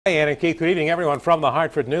Hey, Ann and Keith, good evening, everyone from the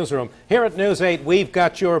Hartford Newsroom. Here at News 8, we've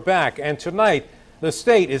got your back. And tonight, the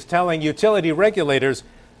state is telling utility regulators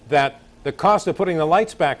that the cost of putting the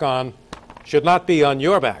lights back on should not be on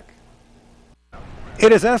your back.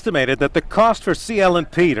 It is estimated that the cost for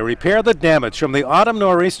CL&P to repair the damage from the autumn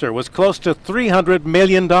nor'easter was close to $300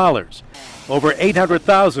 million. Over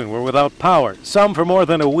 800,000 were without power, some for more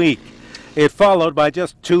than a week. It followed by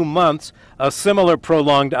just 2 months a similar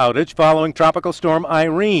prolonged outage following Tropical Storm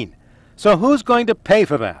Irene. So who's going to pay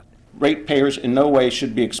for that? Ratepayers in no way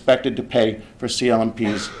should be expected to pay for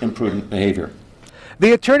CL&P's imprudent behavior.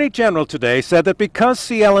 The Attorney General today said that because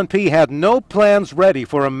CL&P had no plans ready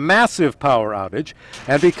for a massive power outage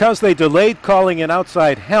and because they delayed calling in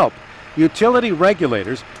outside help, utility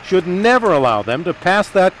regulators should never allow them to pass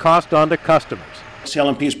that cost on to customers.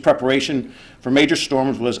 CL&P's preparation for major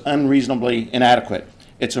storms was unreasonably inadequate.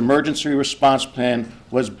 Its emergency response plan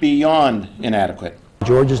was beyond inadequate.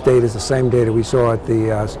 Georgia's data is the same data we saw at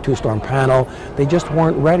the two-storm panel. They just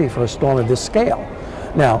weren't ready for a storm of this scale.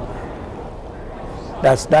 Now,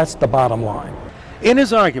 that's the bottom line. In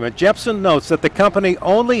his argument, Jepsen notes that the company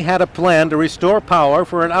only had a plan to restore power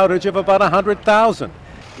for an outage of about 100,000,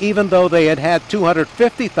 even though they had had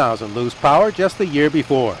 250,000 lose power just the year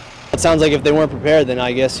before. It sounds like if they weren't prepared, then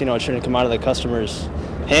I guess, it shouldn't come out of the customer's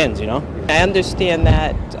hands, I understand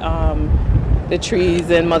that the trees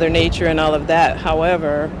and Mother Nature and all of that.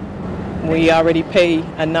 However, we already pay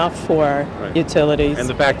enough for utilities. And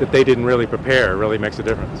the fact that they didn't really prepare really makes a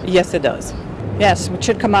difference. Yes, it does. Yes, it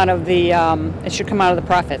should come out of the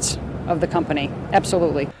profits of the company.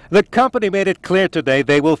 Absolutely. The company made it clear today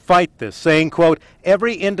they will fight this, saying, quote,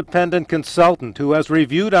 every independent consultant who has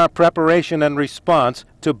reviewed our preparation and response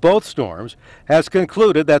to both storms has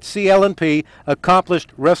concluded that CL&P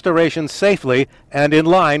accomplished restoration safely and in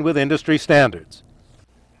line with industry standards.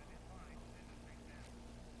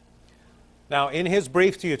 Now, in his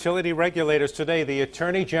brief to utility regulators today, the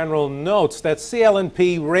Attorney General notes that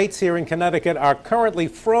CL&P rates here in Connecticut are currently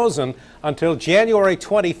frozen until January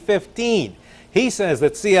 2015. He says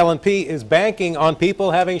that CL&P is banking on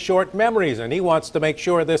people having short memories, and he wants to make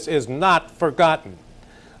sure this is not forgotten.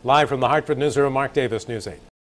 Live from the Hartford Newsroom, Mark Davis, News 8.